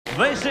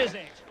This is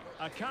it.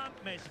 A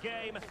can't-miss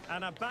game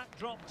and a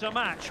backdrop to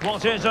match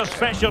what is a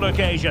special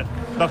occasion.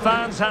 The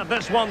fans had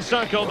this one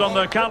circled on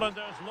their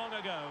calendars long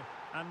ago,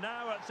 and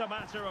now it's a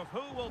matter of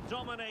who will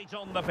dominate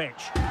on the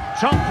pitch.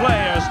 Top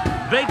players,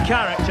 big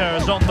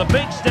characters on the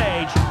big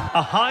stage,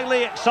 a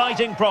highly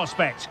exciting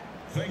prospect.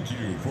 Thank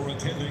you for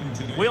attending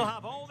today. We'll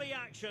have all the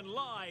action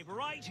live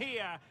right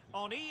here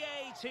on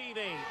EA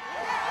TV.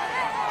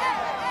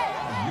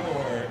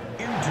 Your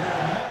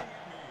Inter.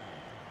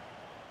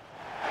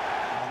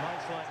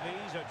 Nights like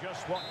these are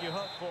just what you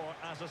hope for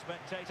as a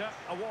spectator.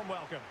 A warm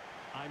welcome.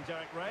 I'm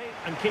Derek Ray,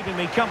 and keeping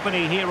me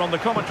company here on the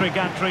commentary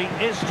gantry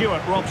is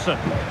Stuart Robson.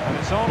 And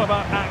it's all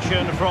about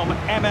action from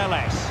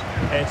MLS.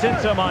 It's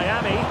Inter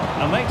Miami,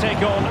 and they take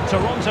on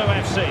Toronto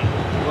FC.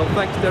 Well,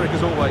 thanks, Derek,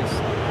 as always.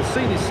 The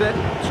scene is set,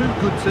 two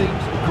good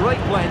teams, great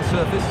playing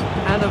surface,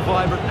 and a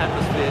vibrant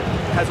atmosphere.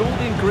 Has all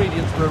the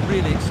ingredients for a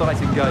really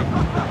exciting game.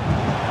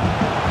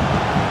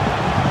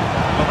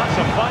 Well, that's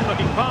a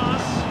fine-looking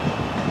pass.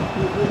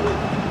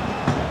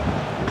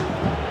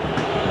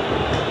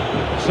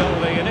 So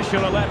the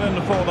initial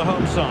 11 for the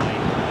home side.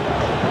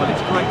 Well,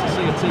 it's great to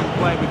see a team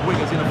playing with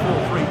wingers in a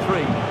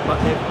 4-3-3, but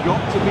they've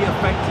got to be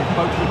effective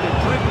both with their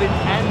dribbling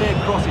and their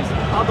crosses,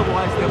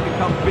 otherwise they'll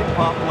become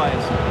bit-part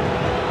players.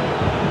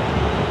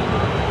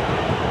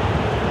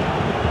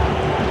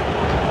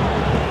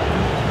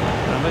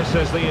 And this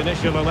is the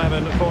initial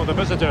 11 for the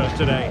visitors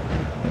today.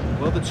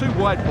 Well, the two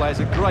wide players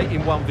are great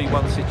in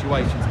 1v1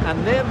 situations,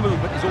 and their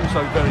movement is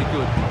also very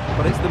good.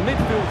 But it's the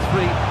midfield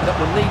three that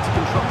will need to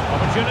control.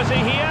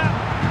 Opportunity here.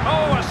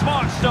 Oh, a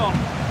smart stop.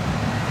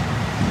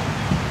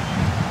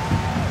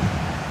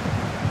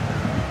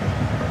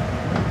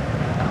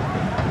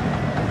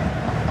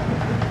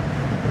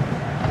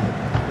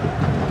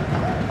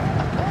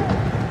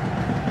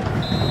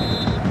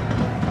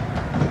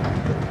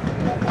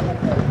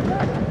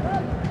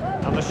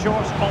 And the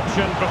short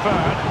option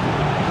preferred.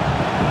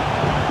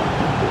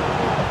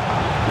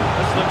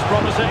 This looks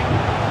promising.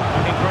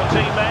 Looking for a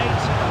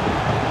teammate.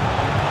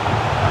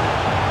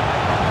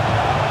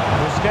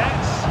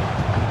 Busquets.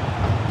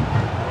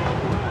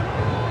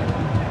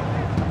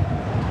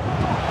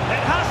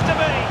 It has to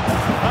be.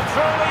 A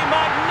truly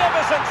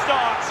magnificent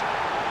start.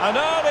 An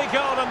early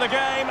goal in the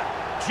game.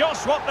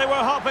 Just what they were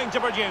hoping to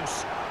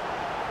produce.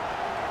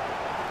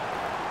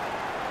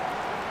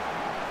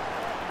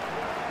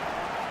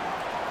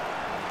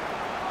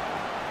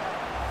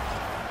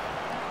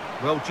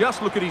 Well,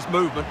 just look at his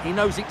movement. He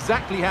knows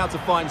exactly how to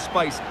find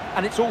space,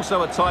 and it's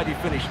also a tidy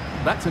finish.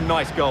 That's a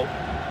nice goal.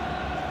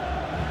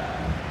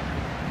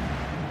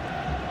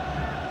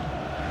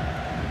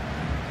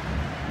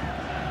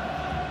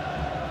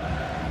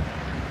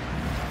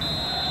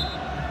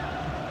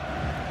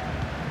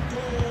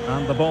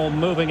 And the ball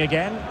moving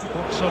again.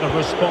 What sort of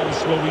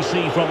response will we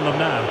see from them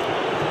now?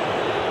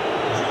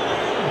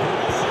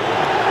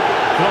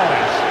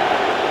 Flores.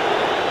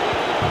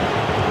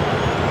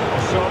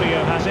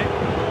 Osorio has it.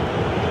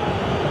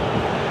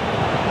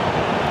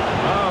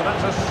 Oh,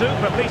 that's a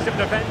super piece of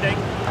defending.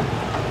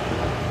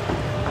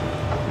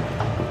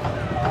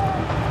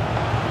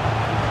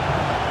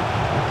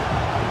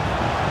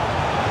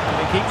 And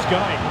he keeps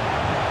going.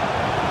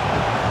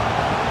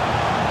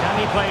 Can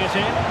he play it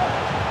in?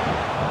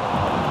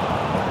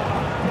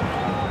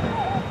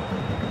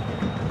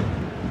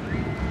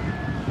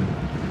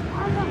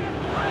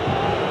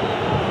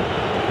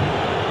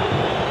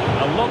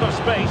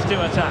 Space to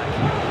attack.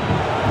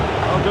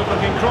 Oh, good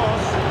looking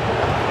cross.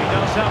 He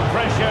does have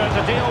pressure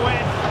to deal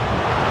with.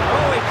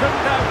 Oh, he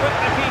couldn't outwit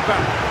the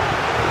keeper.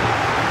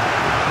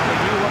 He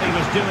knew what he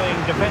was doing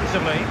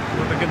defensively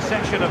with the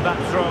concession of that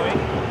throw-in.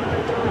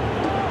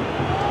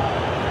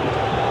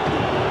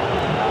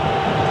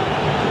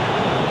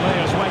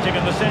 Players waiting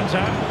in the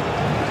centre.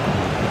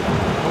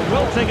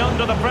 Wilting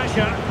under the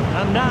pressure,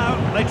 and now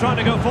they try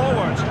to go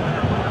forward.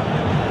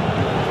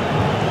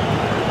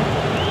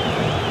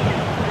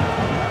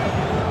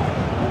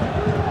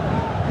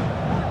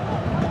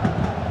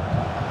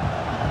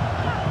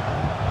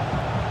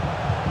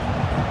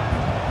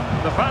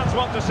 The fans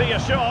want to see a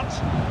shot.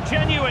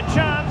 Genuine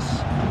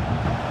chance.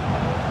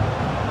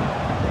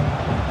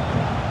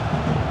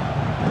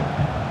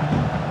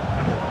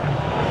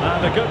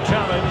 And a good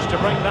challenge to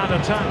bring that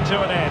attack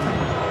to an end.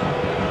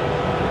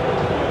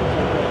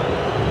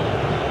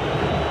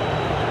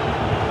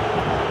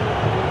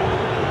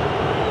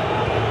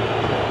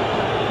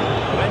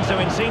 Lorenzo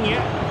Insigne.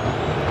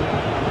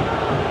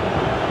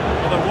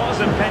 Well, there was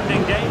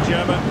impending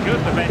danger, but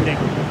good defending.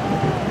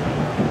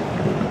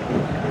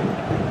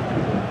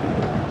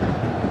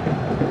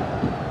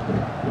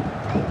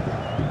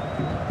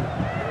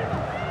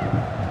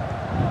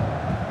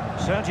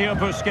 Sergio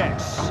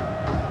Busquets.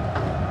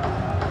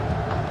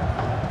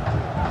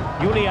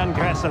 Julian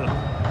Gressel.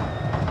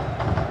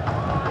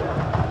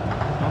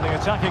 Well, the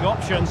attacking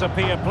options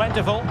appear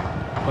plentiful,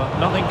 but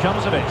nothing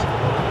comes of it.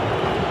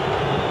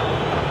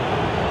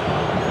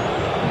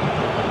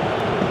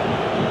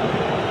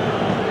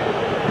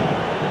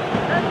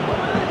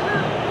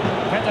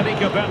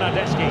 Federico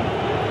Bernardeschi.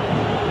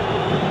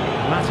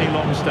 Matty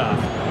Longstaff.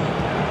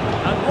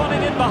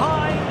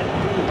 behind.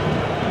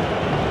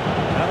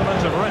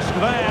 Element of risk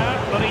there,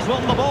 but he's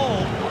won the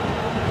ball.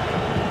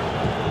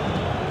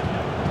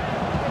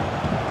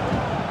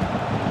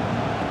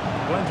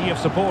 Plenty of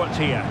support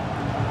here.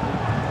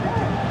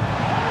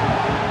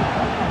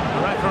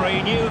 The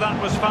referee knew that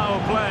was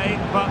foul play,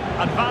 but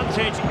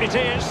advantage it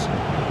is.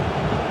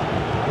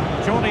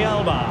 Jordi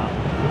Alba.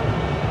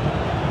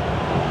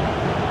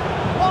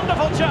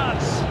 Wonderful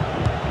chance.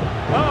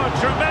 Oh,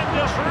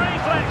 tremendous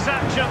reflex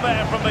action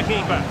there from the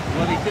keeper.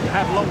 Well, he didn't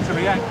have long to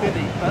react, did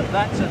he? But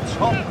that's a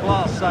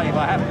top-class save,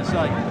 I have to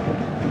say.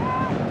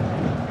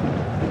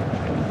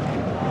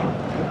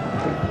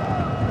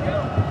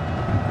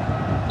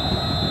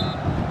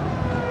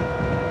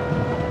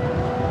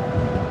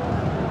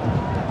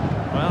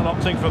 Well,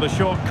 opting for the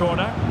short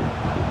corner.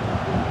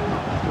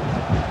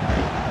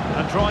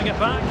 And drawing it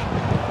back.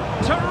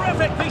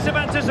 Terrific piece of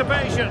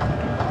anticipation.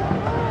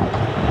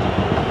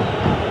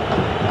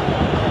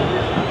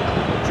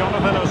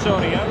 Jonathan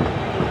Osorio.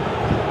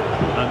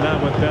 And now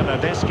with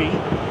Bernardeschi.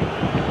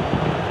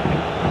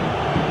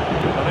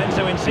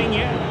 Lorenzo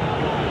Insigne.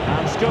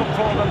 And scope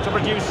for them to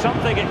produce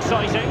something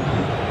exciting.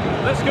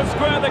 This could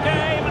square the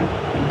game.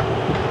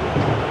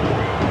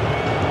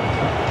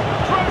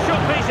 Crucial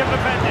piece of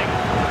defending.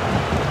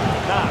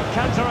 Now,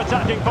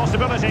 counter-attacking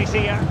possibilities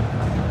here.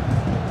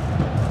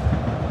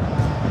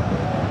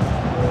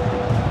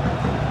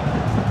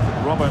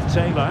 Robert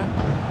Taylor.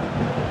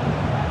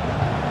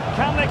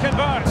 Can they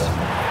convert?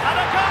 And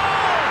a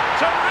goal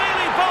to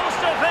really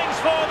bolster things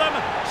for them.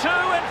 2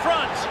 in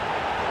front.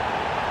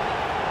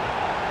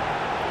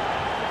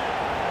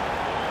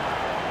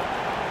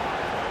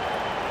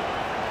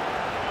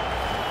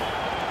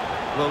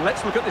 Well,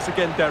 let's look at this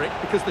again, Derek,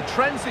 because the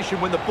transition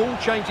when the ball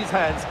changes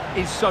hands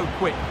is so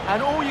quick.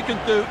 And all you can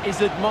do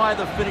is admire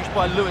the finish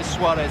by Luis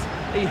Suarez.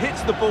 He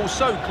hits the ball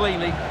so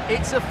cleanly.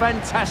 It's a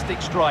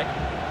fantastic strike.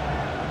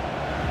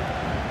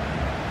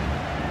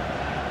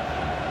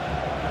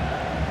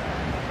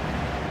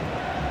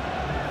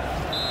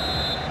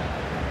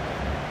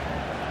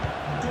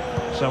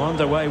 So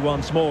underway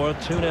once more,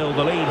 2-0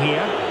 the lead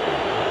here.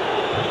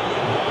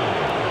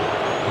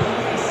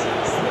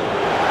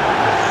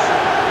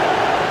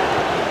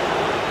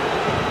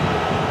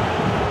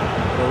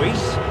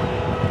 Ruiz.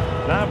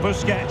 Now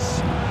Busquets.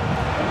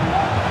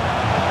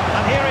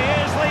 And here he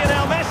is,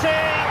 Lionel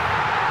Messi.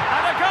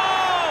 And a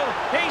goal!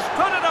 He's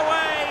put it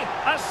away.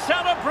 A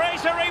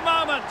celebratory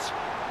moment.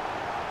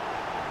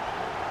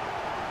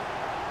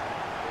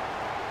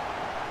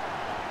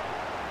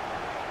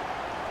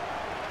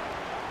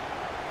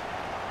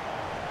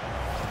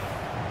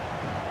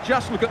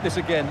 Just look at this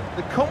again.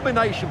 The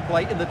combination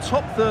play in the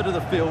top third of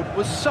the field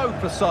was so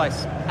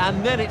precise.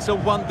 And then it's a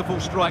wonderful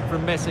strike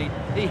from Messi.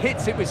 He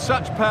hits it with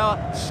such power,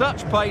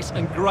 such pace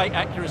and great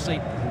accuracy.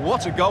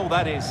 What a goal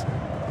that is.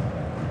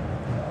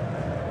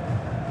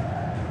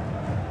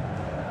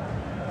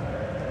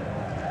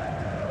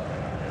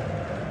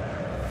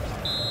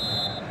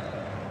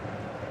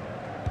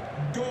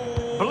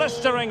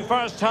 Blistering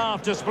first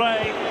half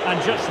display,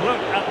 and just look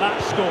at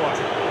that score.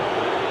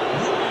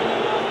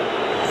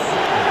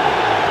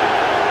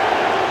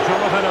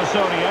 Jonathan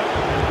Osorio.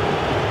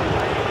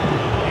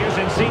 Here's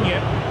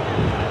Insigne.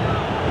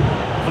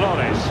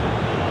 Flores.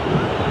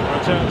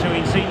 Return to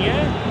Insigne.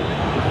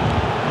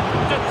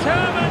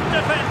 Determined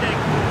defending.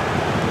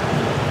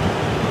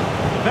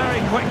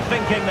 Very quick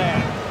thinking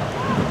there.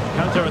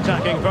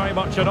 Counter-attacking, very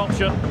much an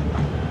option.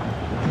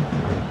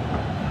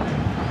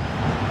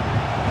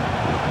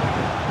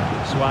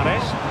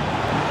 Suarez.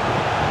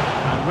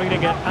 And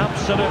reading it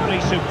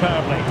absolutely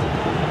superbly.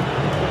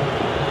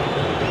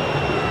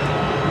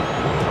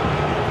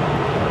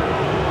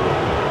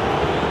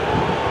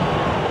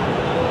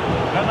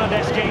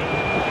 Bernardeschi.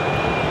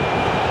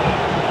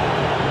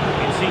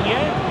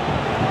 Insigne.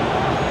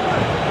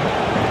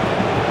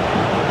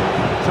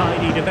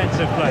 Tidy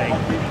defensive play.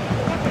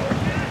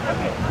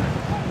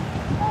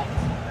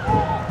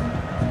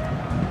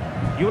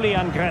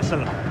 Julian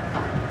Gressel.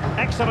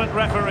 Excellent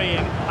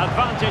refereeing.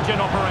 Advantage in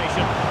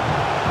operation.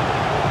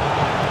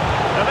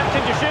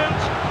 Electing to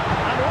shoot.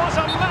 And what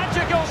a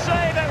magical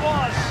save it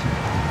was!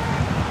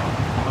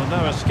 Well,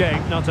 no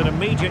escape, not an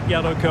immediate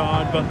yellow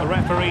card, but the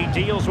referee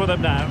deals with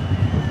him now.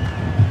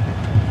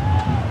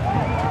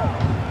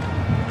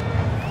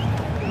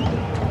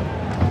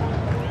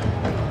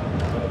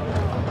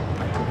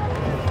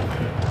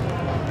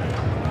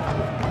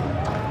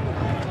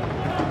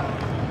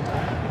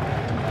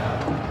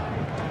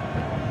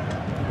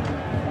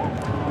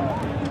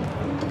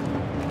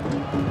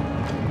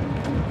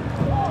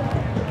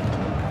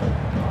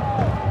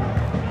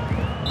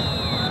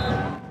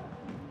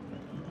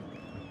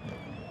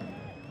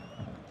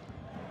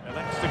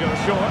 To go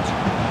short.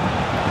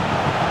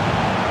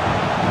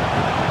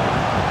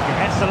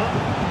 Gressel.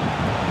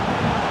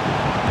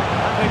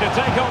 Happy to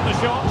take on the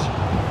shot.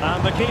 And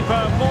the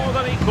keeper more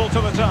than equal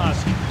to the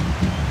task.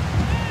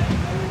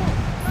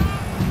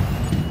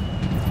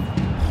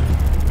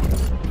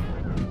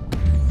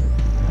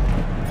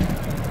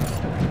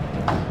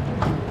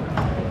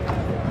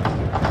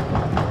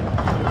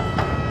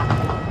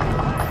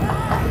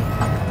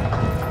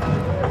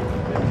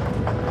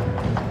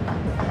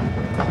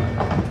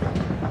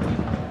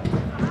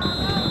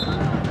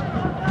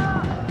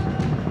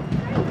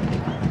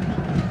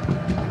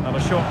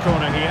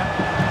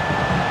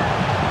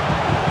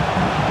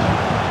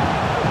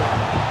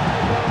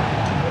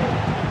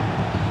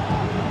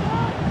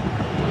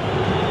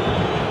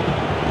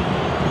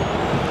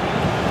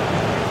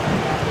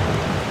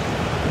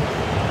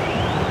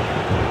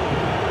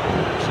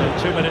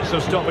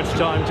 stoppage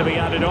time to be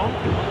added on.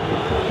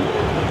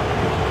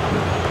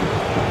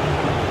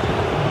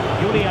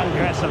 Julian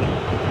Gressel.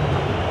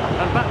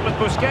 And back with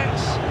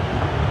Busquets.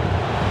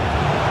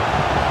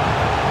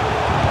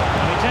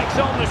 And he takes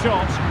on the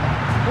shot.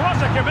 What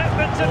a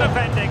commitment to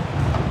defending.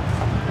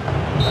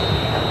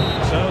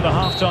 So the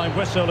half-time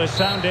whistle is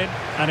sounded,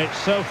 and it's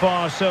so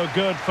far so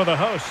good for the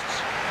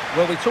hosts.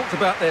 Well, we talked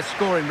about their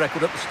scoring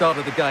record at the start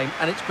of the game,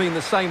 and it's been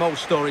the same old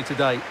story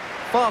today.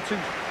 Far too...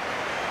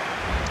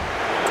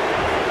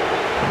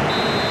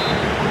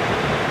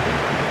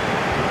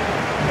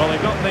 Well,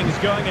 they've got things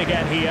going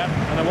again here,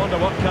 and I wonder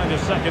what kind of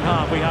second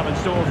half we have in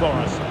store for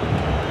us.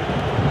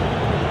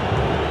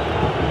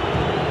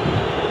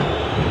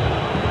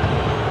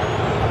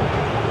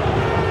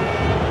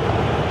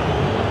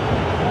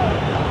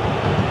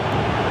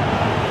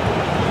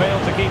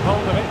 Failed to keep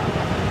hold of it.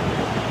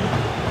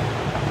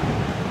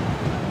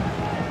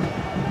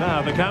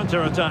 Now the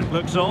counter-attack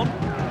looks on.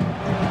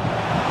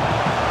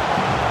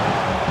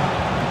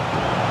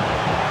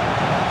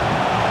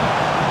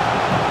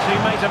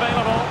 Teammate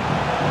available.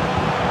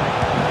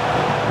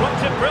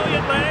 Runs it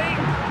brilliantly.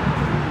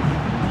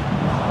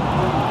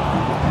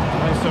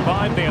 They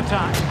survived the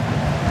attack.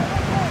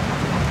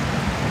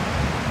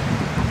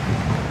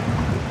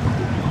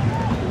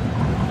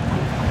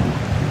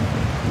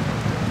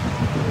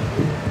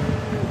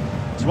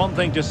 It's one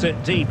thing to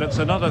sit deep, it's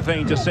another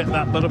thing to sit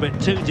that little bit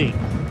too deep.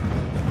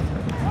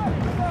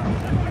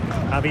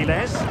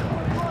 Avilés.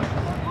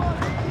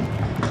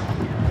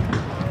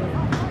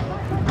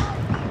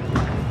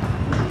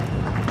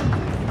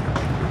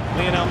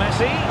 Lionel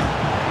Messi.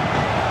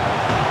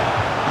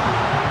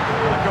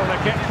 A corner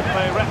kick,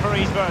 the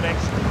referee's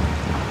verdict.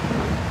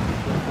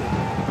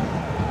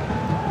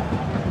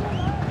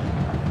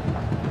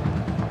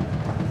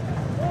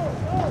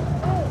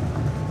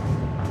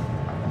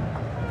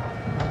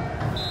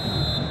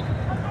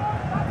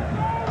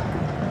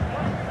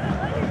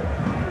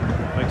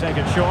 They take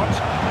it short.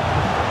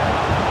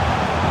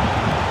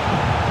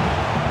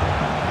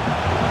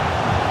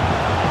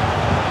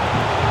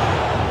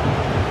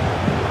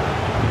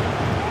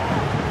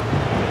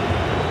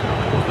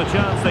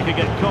 Chance they could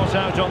get caught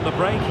out on the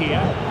break here.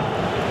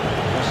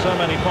 There's so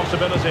many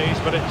possibilities,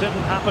 but it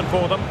didn't happen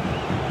for them.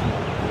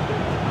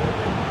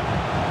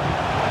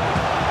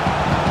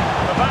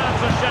 The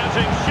fans are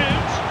shouting,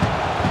 shoot!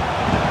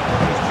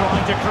 He's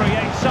trying to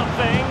create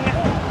something.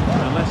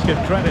 And let's give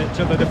credit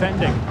to the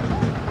defending.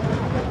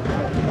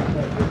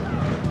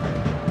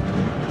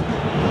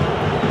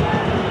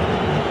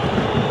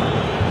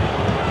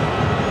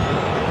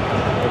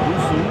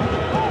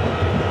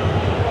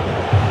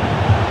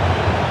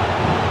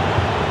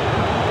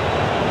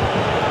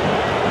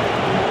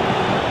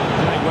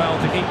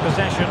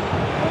 Possession.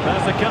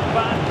 There's the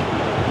cutback.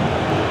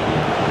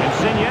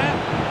 Insigne.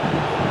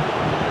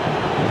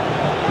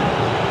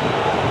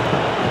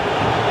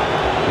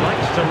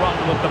 Likes to run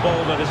with the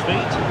ball at his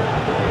feet.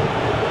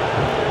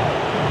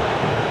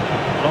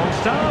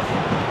 Longstaff.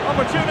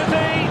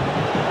 Opportunity.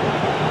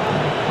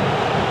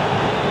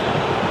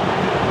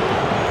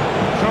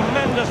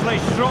 Tremendously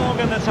strong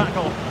in the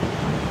tackle.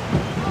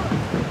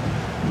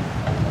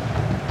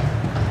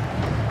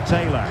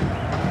 Taylor.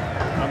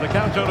 And the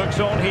counter looks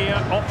on here,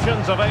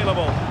 options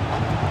available.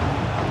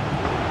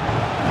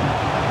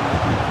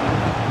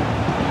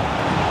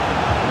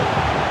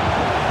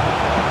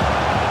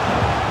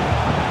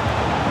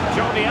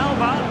 Jordi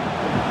Alba.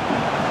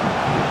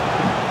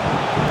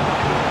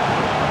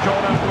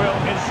 Corner will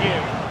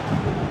ensue.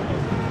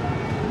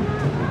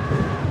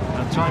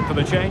 And time for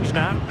the change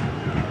now.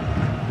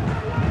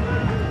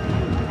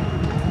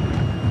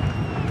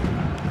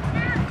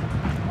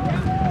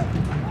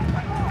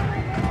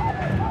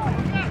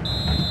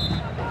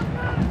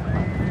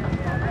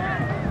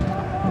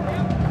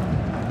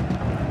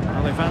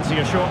 Fancy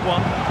a short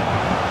one.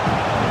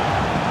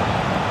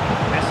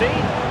 Messi.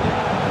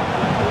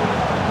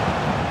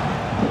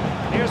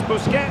 Here's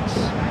Busquets.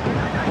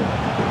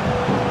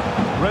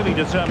 Really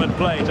determined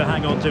play to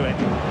hang on to it.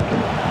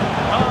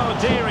 Oh,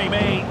 dearie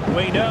me.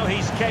 We know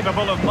he's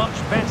capable of much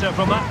better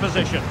from that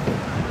position.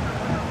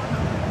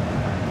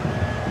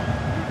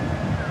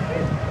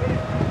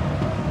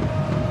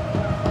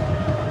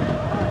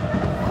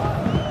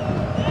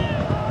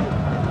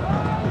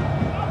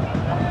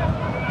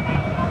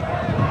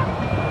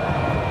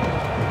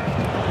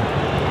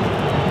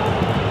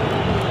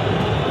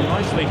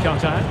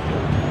 Cut out.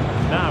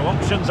 Now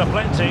options are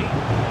plenty.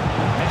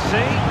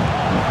 Messi.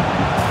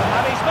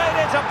 And he's made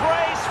it a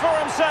brace for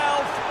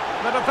himself.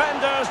 The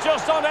defender's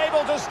just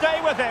unable to stay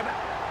with him.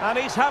 And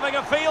he's having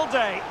a field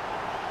day.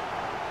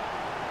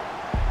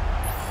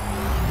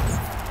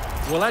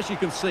 Well, as you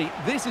can see,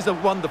 this is a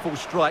wonderful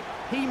strike.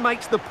 He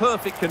makes the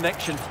perfect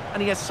connection,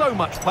 and he has so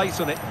much pace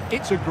on it.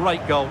 It's a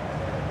great goal.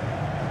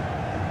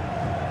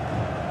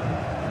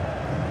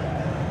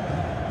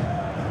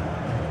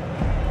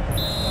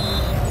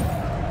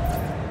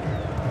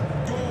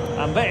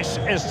 And this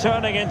is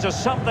turning into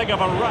something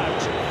of a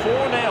rout.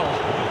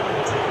 4-0.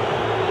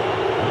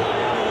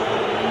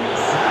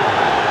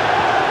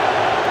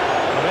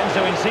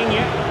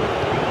 Insigne.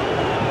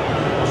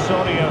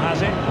 Osorio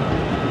has it.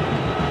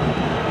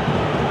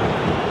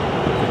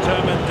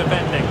 Determined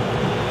defending.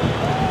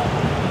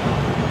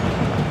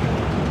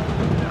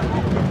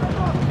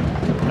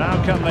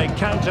 Now can they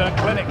counter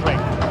clinically?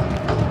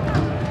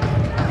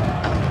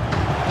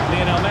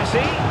 Lionel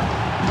Messi.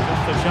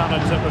 Just the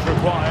challenge that was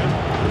required.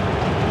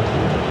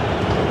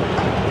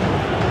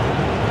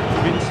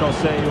 He's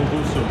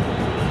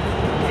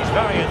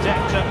very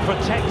adept at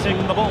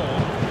protecting the ball.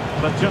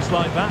 But just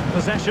like that,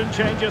 possession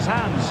changes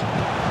hands.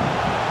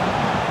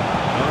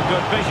 Oh,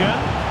 good vision.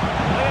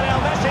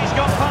 Lionel Messi's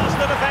got past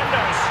the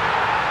defenders.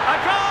 A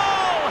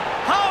goal!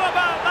 How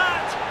about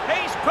that?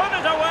 He's put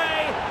it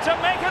away to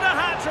make it a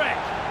hat-trick.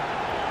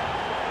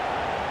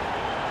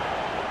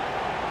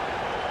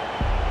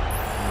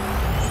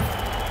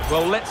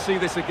 Well, let's see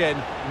this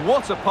again.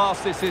 What a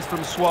pass this is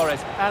from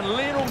Suarez. And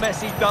Lionel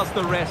Messi does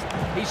the rest.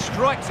 He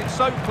strikes it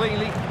so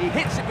cleanly. He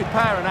hits it with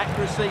power and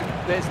accuracy.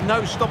 There's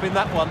no stopping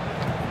that one.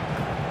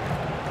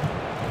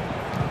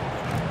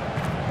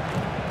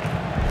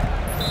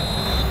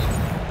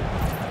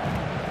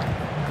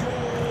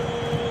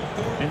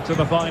 Into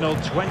the final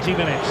 20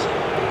 minutes.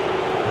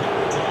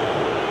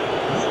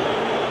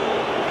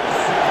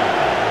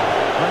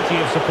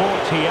 Plenty of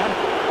support here.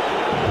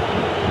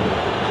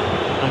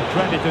 And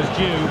credit is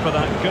due for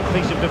that good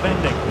piece of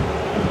defending.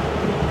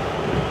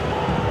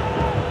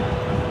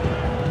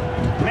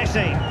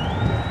 Messi.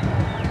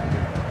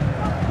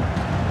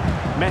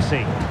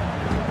 Messi.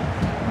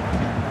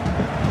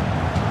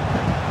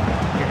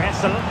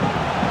 Gressel.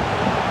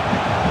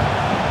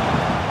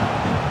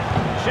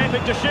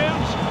 Shaping to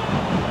shoot.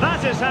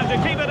 That is how to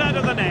keep it out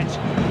of the net.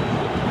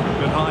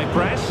 Good high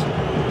press.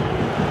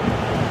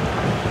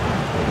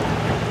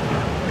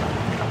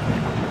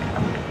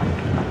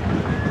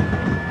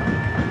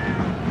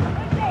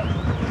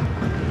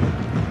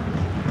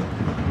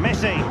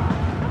 Messi.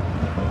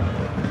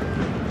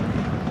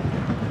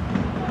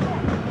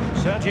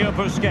 Sergio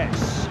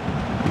Busquets.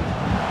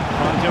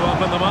 Trying to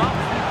open them up.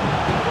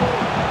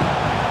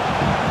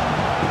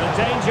 The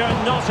danger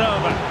not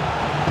over.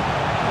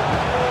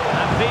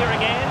 And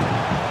veering in.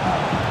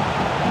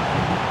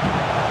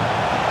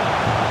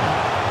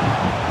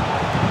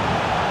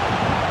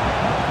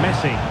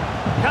 Messi.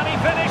 Can he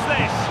finish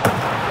this?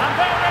 And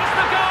there is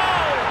the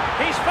goal!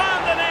 He's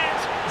found the net.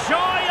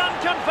 Joy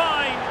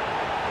unconfined.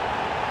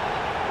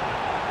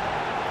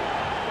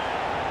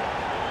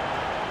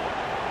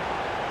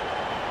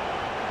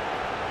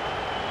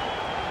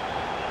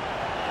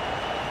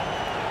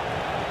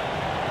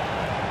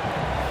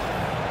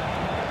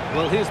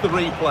 Well, here's the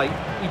replay.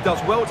 He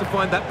does well to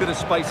find that bit of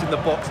space in the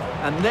box,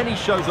 and then he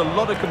shows a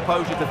lot of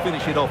composure to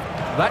finish it off.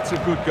 That's a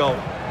good goal.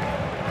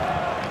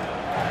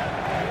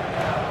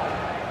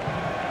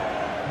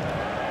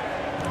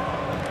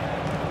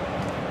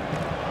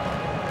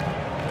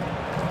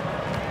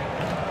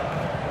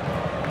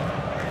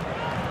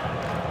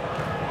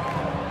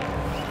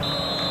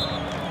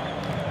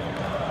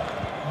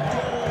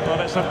 Well,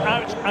 it's an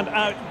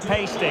out-and-out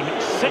pasting.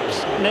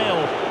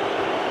 6-0.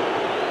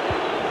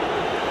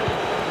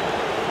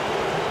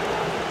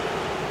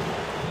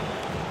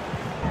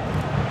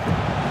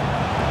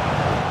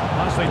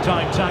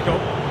 Time tackle.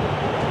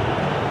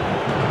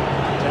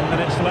 10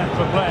 minutes left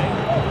for play.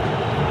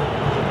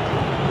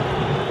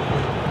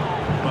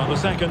 Well, the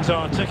seconds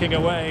are ticking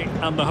away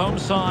and the home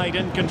side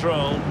in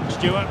control.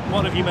 Stuart,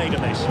 what have you made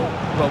of this?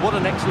 Well, what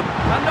an excellent...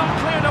 And not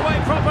cleared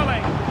away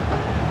properly.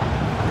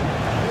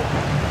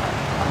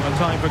 And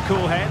time for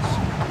cool heads.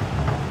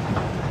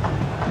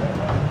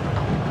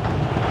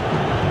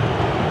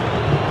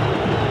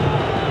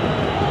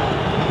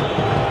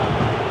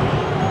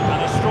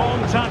 And a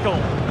strong tackle.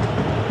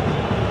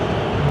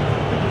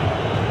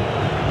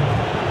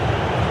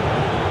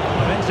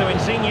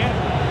 Insigne.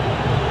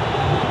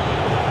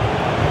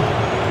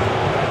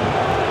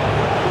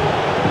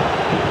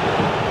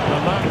 A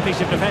marked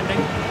piece of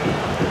defending.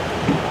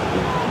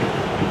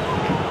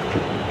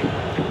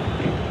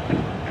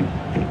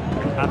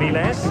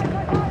 Aviles.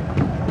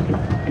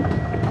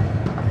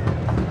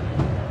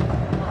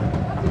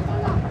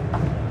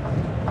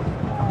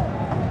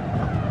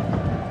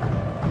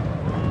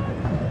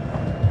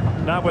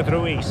 Now with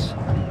Ruiz.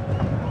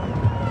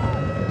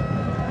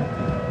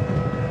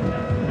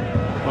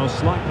 Well,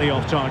 slightly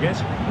off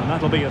target, and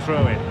that'll be a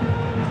throw-in.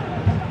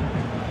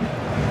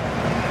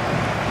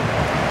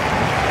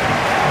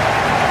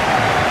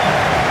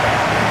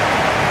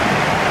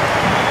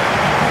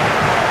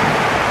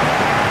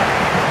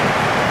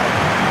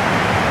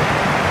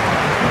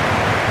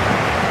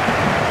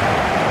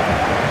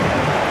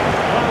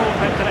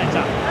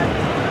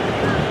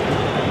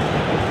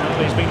 Well,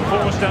 he's been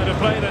forced out of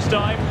play this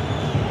time.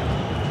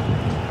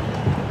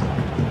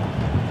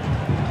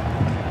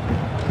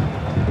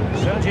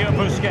 Sergio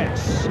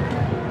Busquets.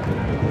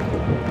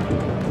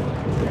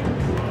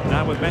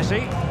 Now with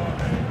Messi.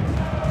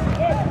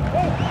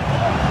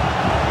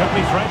 Could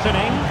be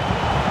threatening.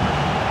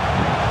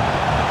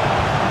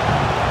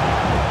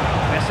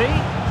 Messi.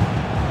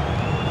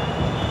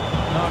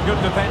 Oh,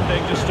 good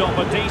defending to stop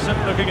a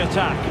decent-looking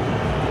attack.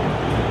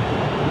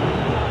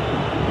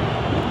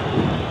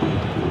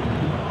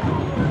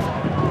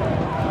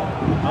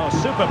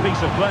 super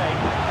piece of play.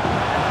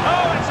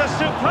 Oh, it's a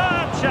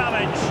superb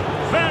challenge.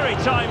 Very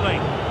timely.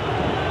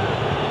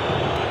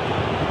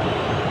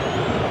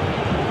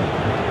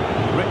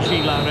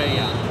 Richie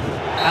Larea.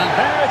 And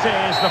there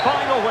it is, the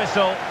final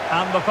whistle.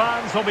 And the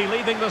fans will be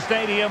leaving the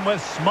stadium with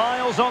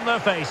smiles on their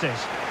faces.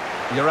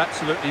 You're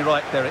absolutely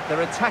right, Derek.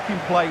 Their attacking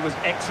play was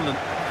excellent,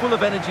 full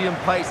of energy and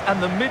pace,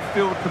 and the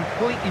midfield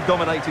completely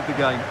dominated the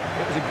game.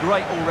 It was a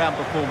great all-round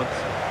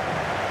performance.